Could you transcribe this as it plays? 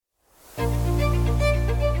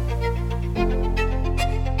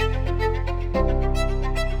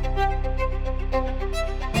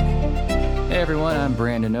everyone. I'm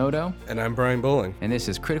Brandon Odo. And I'm Brian Bowling. And this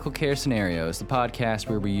is Critical Care Scenarios, the podcast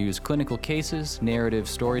where we use clinical cases, narrative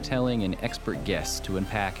storytelling, and expert guests to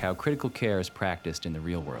unpack how critical care is practiced in the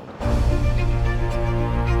real world.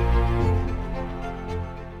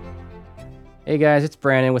 Hey guys, it's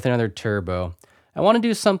Brandon with another TIRBO. I want to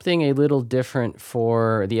do something a little different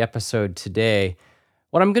for the episode today.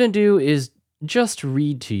 What I'm going to do is just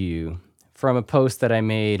read to you from a post that I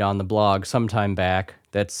made on the blog sometime back.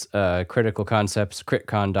 That's Critical Concepts,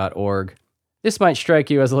 critcon.org. This might strike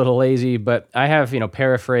you as a little lazy, but I have,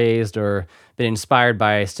 paraphrased or been inspired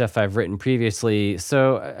by stuff I've written previously,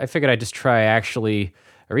 so I figured I'd just try actually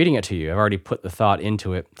reading it to you. I've already put the thought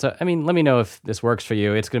into it. So, let me know if this works for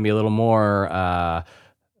you. It's going to be a little more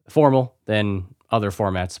formal than other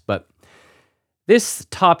formats, but this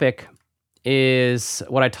topic is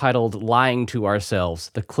what I titled Lying to Ourselves,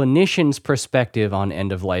 the Clinician's Perspective on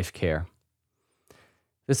End-of-Life Care.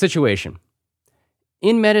 The situation.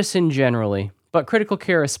 In medicine generally, but critical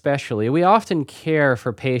care especially, we often care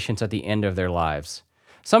for patients at the end of their lives.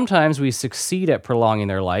 Sometimes we succeed at prolonging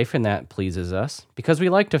their life, and that pleases us, because we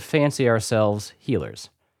like to fancy ourselves healers.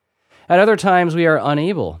 At other times, we are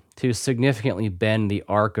unable to significantly bend the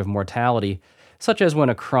arc of mortality, such as when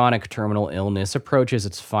a chronic terminal illness approaches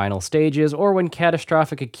its final stages, or when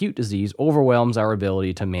catastrophic acute disease overwhelms our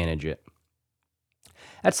ability to manage it.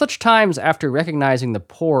 At such times, after recognizing the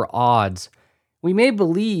poor odds, we may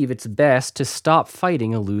believe it's best to stop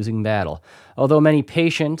fighting a losing battle, although many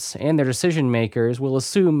patients and their decision makers will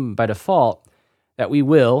assume by default that we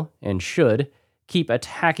will, and should, keep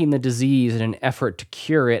attacking the disease in an effort to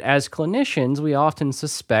cure it. As clinicians, we often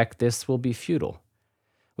suspect this will be futile.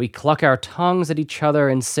 We cluck our tongues at each other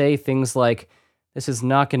and say things like, "This is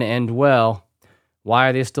not going to end well. Why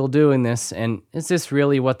are they still doing this? And is this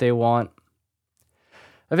really what they want?"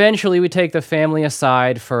 Eventually, we take the family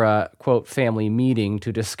aside for a, quote, family meeting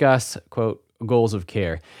to discuss, quote, goals of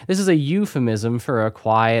care. This is a euphemism for a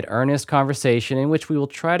quiet, earnest conversation in which we will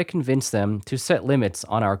try to convince them to set limits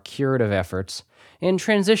on our curative efforts and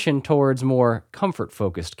transition towards more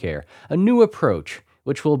comfort-focused care, a new approach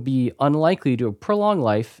which will be unlikely to prolong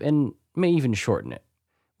life and may even shorten it.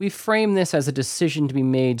 We frame this as a decision to be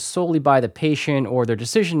made solely by the patient or their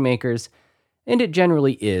decision makers, and it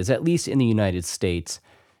generally is, at least in the United States.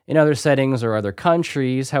 In other settings or other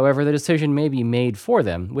countries, however, the decision may be made for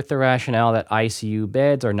them, with the rationale that ICU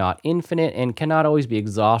beds are not infinite and cannot always be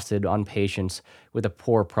exhausted on patients with a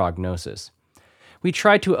poor prognosis. We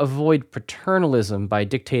try to avoid paternalism by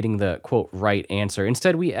dictating the, quote, right answer.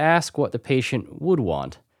 Instead, we ask what the patient would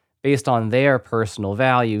want, based on their personal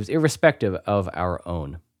values, irrespective of our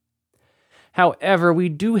own. However, we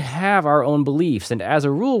do have our own beliefs, and as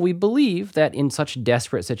a rule, we believe that in such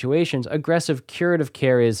desperate situations, aggressive curative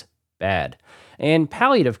care is bad, and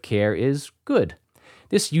palliative care is good.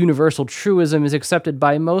 This universal truism is accepted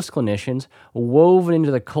by most clinicians, woven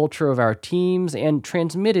into the culture of our teams, and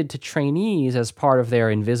transmitted to trainees as part of their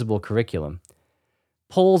invisible curriculum.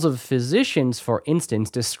 Polls of physicians, for instance,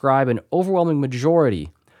 describe an overwhelming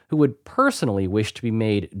majority who would personally wish to be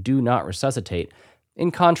made do not resuscitate, in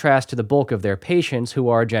contrast to the bulk of their patients who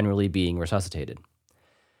are generally being resuscitated.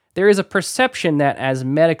 There is a perception that as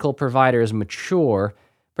medical providers mature,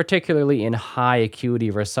 particularly in high-acuity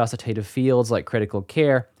resuscitative fields like critical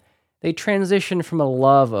care, they transition from a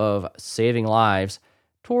love of saving lives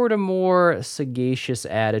toward a more sagacious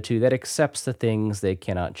attitude that accepts the things they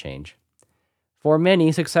cannot change. For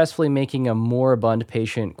many, successfully making a moribund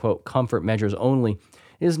patient, quote, comfort measures only,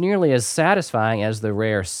 is nearly as satisfying as the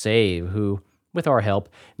rare save who, with our help,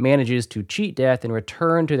 manages to cheat death and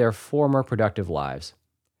return to their former productive lives.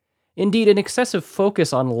 Indeed, an excessive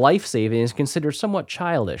focus on life-saving is considered somewhat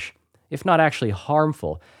childish, if not actually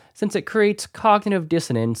harmful, since it creates cognitive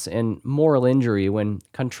dissonance and moral injury when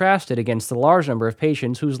contrasted against the large number of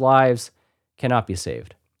patients whose lives cannot be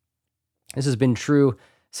saved. This has been true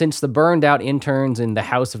since the burned-out interns in the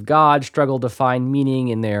House of God struggled to find meaning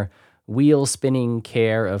in their wheel-spinning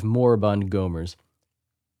care of moribund Gomers.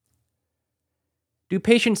 Do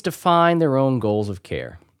patients define their own goals of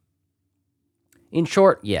care? In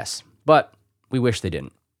short, yes, but we wish they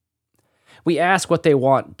didn't. We ask what they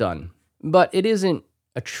want done, but it isn't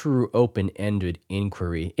a true open-ended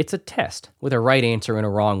inquiry. It's a test with a right answer and a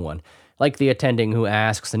wrong one, like the attending who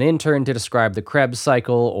asks an intern to describe the Krebs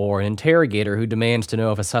cycle or an interrogator who demands to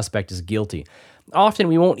know if a suspect is guilty. Often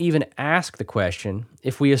we won't even ask the question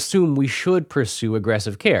if we assume we should pursue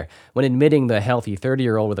aggressive care. When admitting the healthy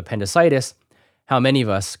 30-year-old with appendicitis, how many of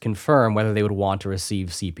us confirm whether they would want to receive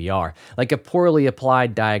CPR? Like a poorly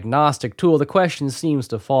applied diagnostic tool, the question seems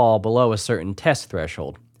to fall below a certain test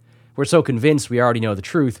threshold. We're so convinced we already know the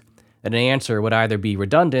truth that an answer would either be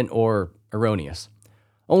redundant or erroneous.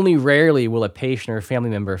 Only rarely will a patient or family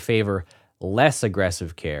member favor less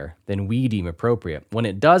aggressive care than we deem appropriate. When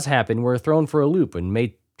it does happen, we're thrown for a loop and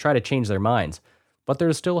may try to change their minds. But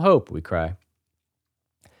there's still hope, we cry.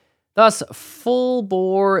 Thus,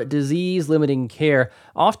 full-bore disease-limiting care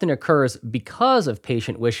often occurs because of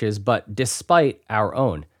patient wishes, but despite our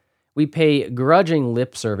own. We pay grudging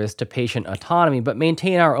lip service to patient autonomy, but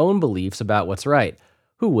maintain our own beliefs about what's right.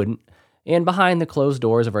 Who wouldn't? And behind the closed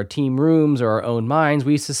doors of our team rooms or our own minds,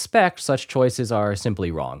 we suspect such choices are simply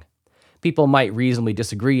wrong. People might reasonably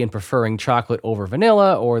disagree in preferring chocolate over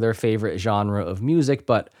vanilla or their favorite genre of music,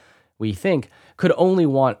 but we think could only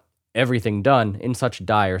want everything done in such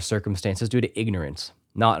dire circumstances due to ignorance,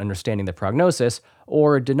 not understanding the prognosis,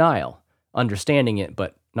 or denial, understanding it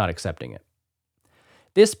but not accepting it.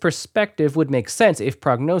 This perspective would make sense if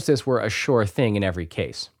prognosis were a sure thing in every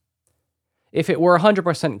case. If it were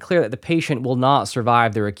 100% clear that the patient will not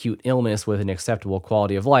survive their acute illness with an acceptable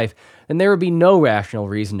quality of life, then there would be no rational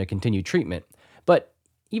reason to continue treatment. But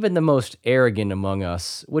even the most arrogant among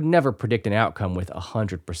us would never predict an outcome with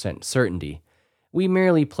 100% certainty. We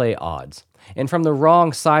merely play odds. And from the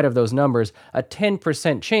wrong side of those numbers, a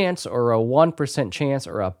 10% chance or a 1% chance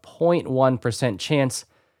or a 0.1% chance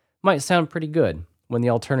might sound pretty good when the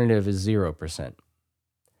alternative is 0%.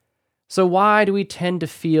 So why do we tend to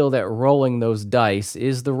feel that rolling those dice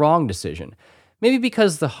is the wrong decision? Maybe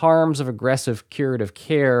because the harms of aggressive curative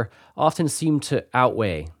care often seem to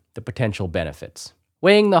outweigh the potential benefits.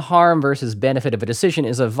 Weighing the harm versus benefit of a decision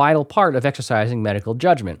is a vital part of exercising medical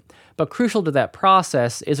judgment, but crucial to that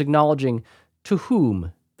process is acknowledging to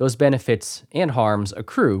whom those benefits and harms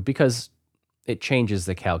accrue, because it changes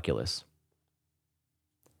the calculus.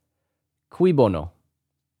 Cui bono?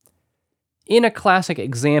 In a classic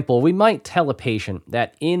example, we might tell a patient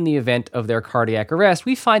that in the event of their cardiac arrest,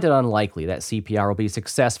 we find it unlikely that CPR will be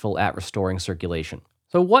successful at restoring circulation.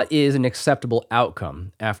 So what is an acceptable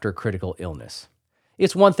outcome after critical illness?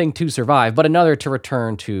 It's one thing to survive, but another to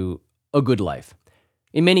return to a good life.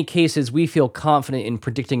 In many cases, we feel confident in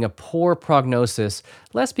predicting a poor prognosis,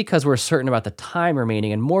 less because we're certain about the time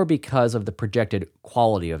remaining and more because of the projected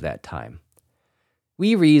quality of that time.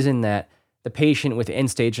 We reason that the patient with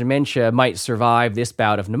end-stage dementia might survive this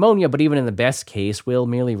bout of pneumonia, but even in the best case, will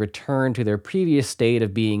merely return to their previous state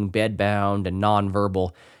of being bedbound and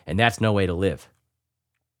nonverbal, and that's no way to live.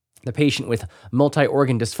 The patient with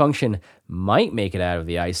multi-organ dysfunction might make it out of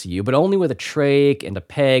the ICU, but only with a trach and a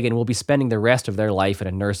peg, and will be spending the rest of their life in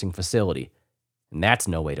a nursing facility. And that's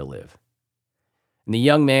no way to live. And the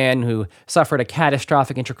young man who suffered a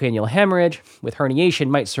catastrophic intracranial hemorrhage with herniation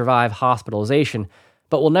might survive hospitalization,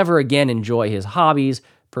 but will never again enjoy his hobbies,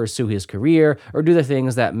 pursue his career, or do the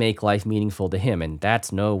things that make life meaningful to him, and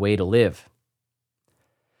that's no way to live.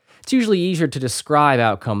 It's usually easier to describe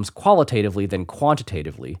outcomes qualitatively than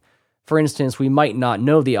quantitatively. For instance, we might not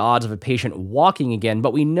know the odds of a patient walking again,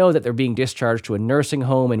 but we know that they're being discharged to a nursing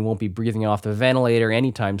home and won't be breathing off the ventilator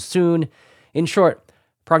anytime soon. In short,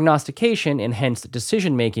 prognostication and hence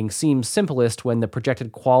decision-making seems simplest when the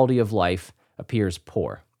projected quality of life appears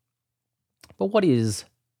poor. But what is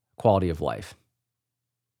quality of life?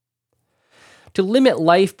 To limit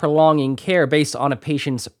life-prolonging care based on a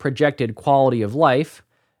patient's projected quality of life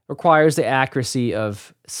requires the accuracy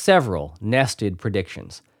of several nested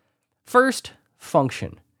predictions. First,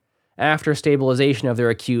 function. After stabilization of their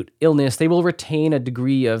acute illness, they will retain a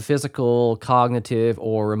degree of physical, cognitive,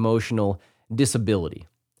 or emotional disability.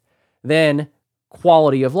 Then,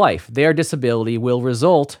 quality of life. Their disability will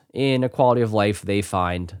result in a quality of life they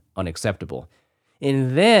find unacceptable.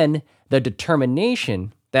 And then, the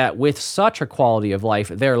determination that with such a quality of life,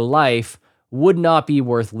 their life would not be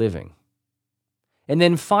worth living. And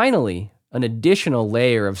then finally, an additional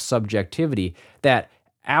layer of subjectivity that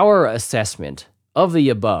our assessment of the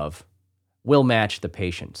above will match the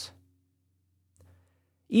patient's.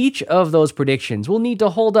 Each of those predictions will need to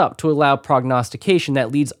hold up to allow prognostication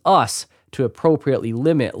that leads us to appropriately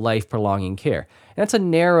limit life-prolonging care. And that's a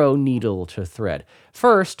narrow needle to thread.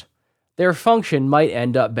 First, their function might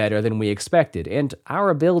end up better than we expected, and our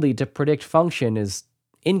ability to predict function is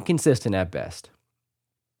inconsistent at best.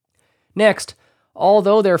 Next,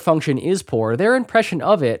 although their function is poor, their impression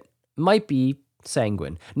of it might be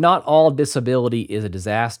sanguine. Not all disability is a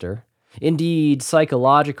disaster. Indeed,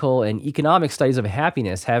 psychological and economic studies of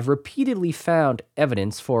happiness have repeatedly found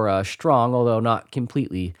evidence for a strong, although not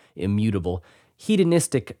completely immutable,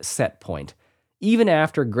 hedonistic set point. Even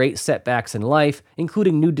after great setbacks in life,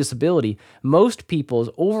 including new disability, most people's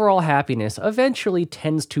overall happiness eventually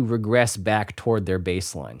tends to regress back toward their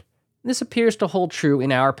baseline. This appears to hold true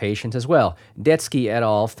in our patients as well. Detsky et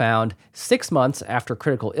al. Found 6 months after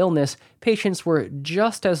critical illness, patients were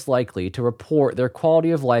just as likely to report their quality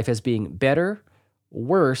of life as being better,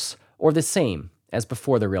 worse, or the same as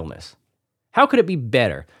before their illness. How could it be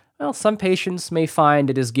better? Well, some patients may find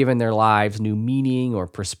it has given their lives new meaning or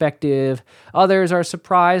perspective. Others are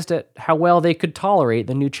surprised at how well they could tolerate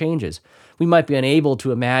the new changes. We might be unable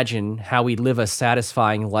to imagine how we'd live a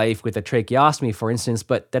satisfying life with a tracheostomy, for instance,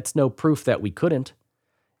 but that's no proof that we couldn't.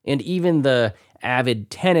 And even the avid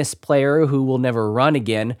tennis player who will never run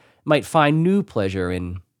again might find new pleasure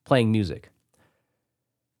in playing music.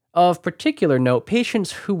 Of particular note,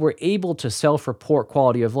 patients who were able to self-report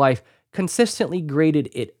quality of life consistently graded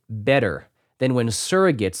it better than when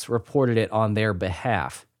surrogates reported it on their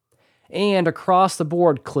behalf. And across the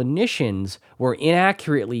board, clinicians were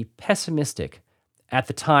inaccurately pessimistic at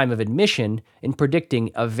the time of admission in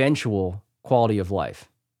predicting eventual quality of life.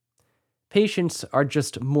 Patients are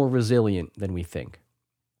just more resilient than we think.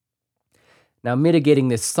 Now, mitigating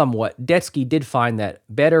this somewhat, Detsky did find that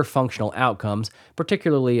better functional outcomes,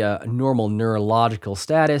 particularly a normal neurological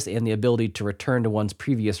status and the ability to return to one's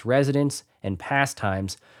previous residence and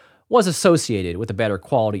pastimes, was associated with a better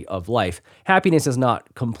quality of life. Happiness is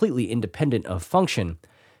not completely independent of function.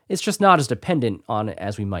 It's just not as dependent on it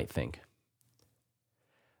as we might think.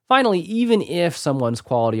 Finally, even if someone's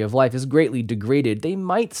quality of life is greatly degraded, they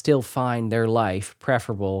might still find their life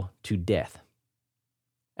preferable to death.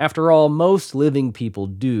 After all, most living people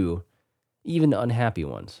do, even unhappy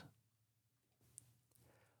ones.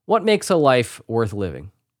 What makes a life worth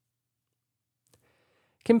living?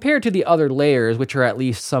 Compared to the other layers, which are at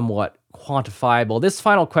least somewhat quantifiable, this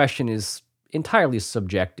final question is entirely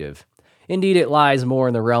subjective. Indeed, it lies more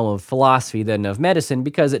in the realm of philosophy than of medicine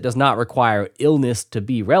because it does not require illness to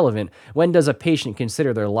be relevant. When does a patient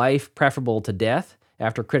consider their life preferable to death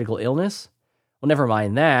after critical illness? Well, never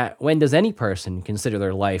mind that. When does any person consider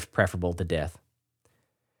their life preferable to death?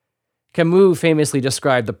 Camus famously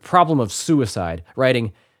described the problem of suicide,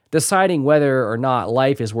 writing, "Deciding whether or not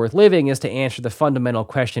life is worth living is to answer the fundamental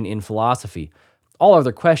question in philosophy. All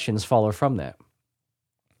other questions follow from that."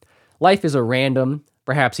 Life is a random,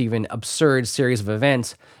 perhaps even absurd series of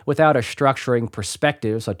events without a structuring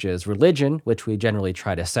perspective such as religion, which we generally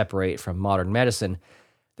try to separate from modern medicine.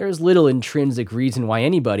 There is little intrinsic reason why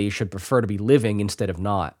anybody should prefer to be living instead of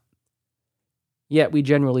not. Yet we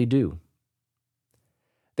generally do.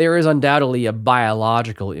 There is undoubtedly a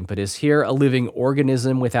biological impetus here. A living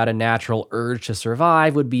organism without a natural urge to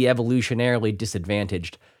survive would be evolutionarily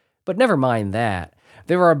disadvantaged. But never mind that.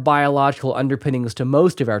 There are biological underpinnings to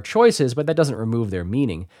most of our choices, but that doesn't remove their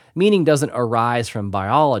meaning. Meaning doesn't arise from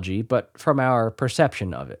biology, but from our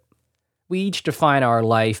perception of it. We each define our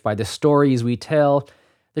life by the stories we tell,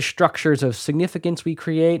 the structures of significance we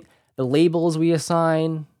create, the labels we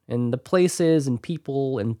assign, and the places and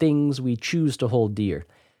people and things we choose to hold dear.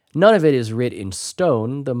 None of it is writ in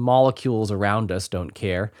stone. The molecules around us don't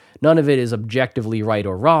care. None of it is objectively right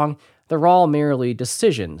or wrong. They're all merely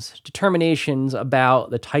decisions, determinations about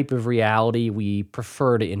the type of reality we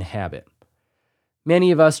prefer to inhabit.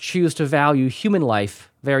 Many of us choose to value human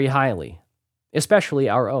life very highly, especially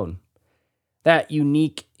our own. That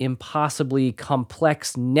unique, impossibly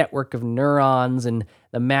complex network of neurons and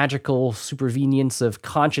the magical supervenience of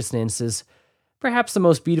consciousness is perhaps the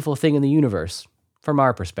most beautiful thing in the universe, from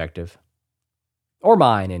our perspective. Or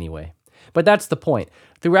mine, anyway. But that's the point.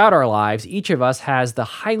 Throughout our lives, each of us has the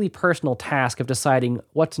highly personal task of deciding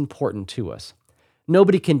what's important to us.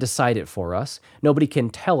 Nobody can decide it for us. Nobody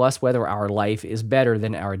can tell us whether our life is better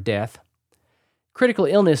than our death. Critical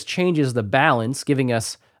illness changes the balance, giving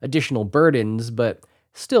us additional burdens, but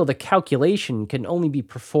still the calculation can only be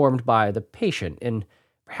performed by the patient, and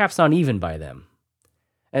perhaps not even by them.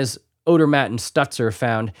 As Odermatt and Stutzer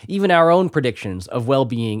found, even our own predictions of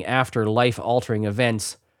well-being after life-altering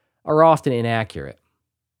events are often inaccurate.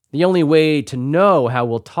 The only way to know how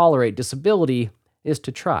we'll tolerate disability is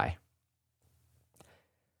to try.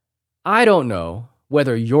 I don't know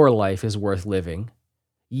whether your life is worth living.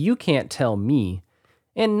 You can't tell me,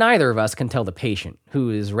 and neither of us can tell the patient, who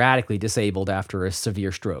is radically disabled after a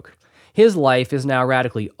severe stroke. His life is now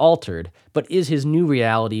radically altered, but is his new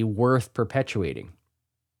reality worth perpetuating?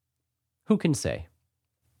 Who can say?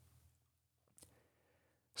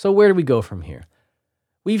 So where do we go from here?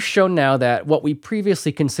 We've shown now that what we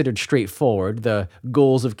previously considered straightforward, the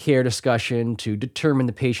goals of care discussion to determine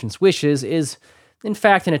the patient's wishes, is in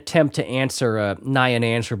fact an attempt to answer a nigh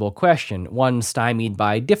unanswerable question, one stymied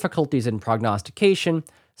by difficulties in prognostication,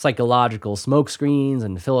 psychological smokescreens,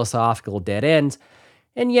 and philosophical dead ends.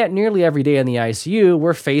 And yet, nearly every day in the ICU,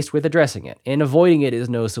 we're faced with addressing it, and avoiding it is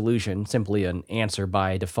no solution, simply an answer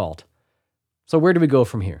by default. So, where do we go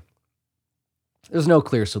from here? There's no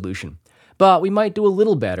clear solution, but we might do a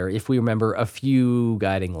little better if we remember a few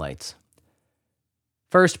guiding lights.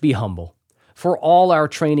 First, be humble. For all our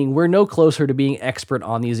training, we're no closer to being expert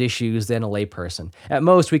on these issues than a layperson. At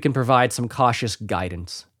most, we can provide some cautious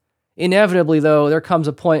guidance. Inevitably, though, there comes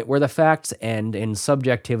a point where the facts end and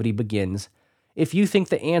subjectivity begins. If you think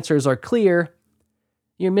the answers are clear,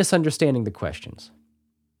 you're misunderstanding the questions.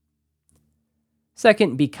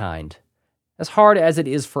 Second, be kind. As hard as it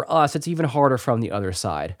is for us, it's even harder from the other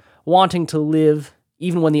side. Wanting to live,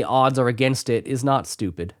 even when the odds are against it, is not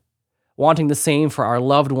stupid. Wanting the same for our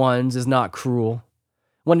loved ones is not cruel.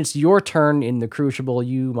 When it's your turn in the crucible,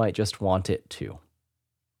 you might just want it too.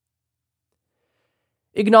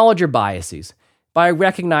 Acknowledge your biases. By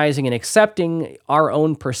recognizing and accepting our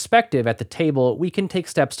own perspective at the table, we can take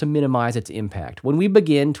steps to minimize its impact. When we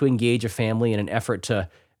begin to engage a family in an effort to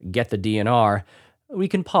get the DNR, we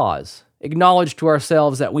can pause, acknowledge to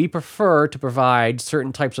ourselves that we prefer to provide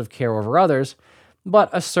certain types of care over others, but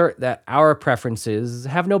assert that our preferences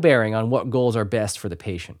have no bearing on what goals are best for the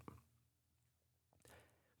patient.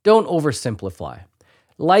 Don't oversimplify.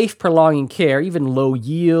 Life-prolonging care, even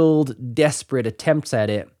low-yield, desperate attempts at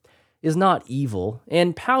it, is not evil,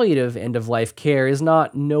 and palliative end-of-life care is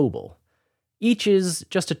not noble. Each is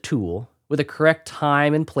just a tool, with a correct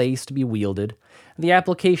time and place to be wielded. The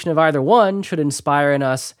application of either one should inspire in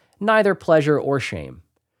us neither pleasure or shame.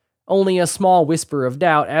 Only a small whisper of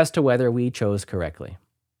doubt as to whether we chose correctly.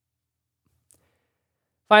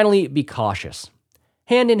 Finally, be cautious.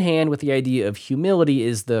 Hand in hand with the idea of humility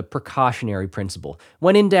is the precautionary principle.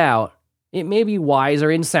 When in doubt, it may be wiser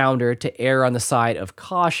and sounder to err on the side of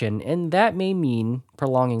caution, and that may mean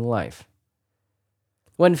prolonging life.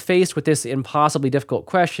 When faced with this impossibly difficult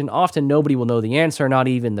question, often nobody will know the answer, not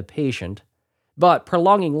even the patient. But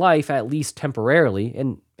prolonging life, at least temporarily,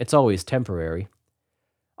 and it's always temporary,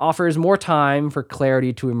 offers more time for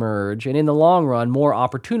clarity to emerge, and in the long run, more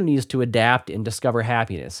opportunities to adapt and discover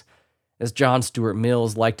happiness. As John Stuart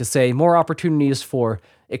Mills liked to say, more opportunities for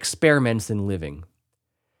experiments in living.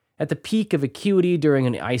 At the peak of acuity during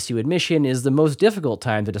an ICU admission is the most difficult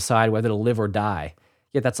time to decide whether to live or die,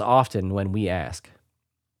 yet that's often when we ask.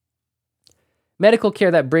 Medical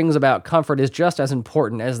care that brings about comfort is just as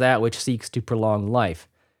important as that which seeks to prolong life.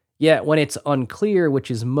 Yet when it's unclear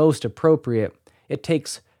which is most appropriate, it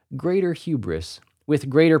takes greater hubris, with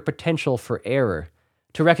greater potential for error,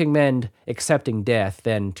 to recommend accepting death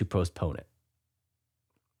than to postpone it.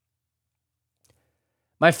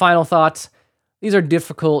 My final thoughts: these are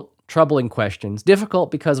difficult, troubling questions.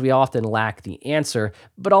 Difficult because we often lack the answer,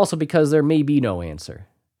 but also because there may be no answer.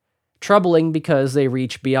 Troubling because they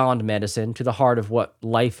reach beyond medicine to the heart of what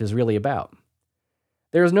life is really about.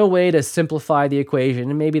 There is no way to simplify the equation,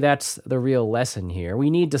 and maybe that's the real lesson here. We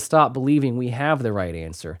need to stop believing we have the right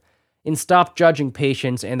answer, and stop judging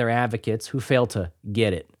patients and their advocates who fail to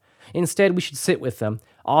get it. Instead, we should sit with them,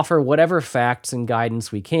 offer whatever facts and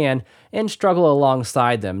guidance we can, and struggle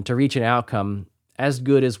alongside them to reach an outcome as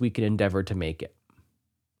good as we can endeavor to make it.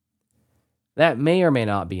 That may or may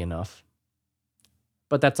not be enough,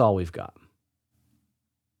 but that's all we've got.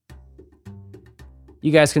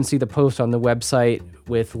 You guys can see the post on the website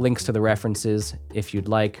with links to the references if you'd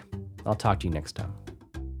like. I'll talk to you next time.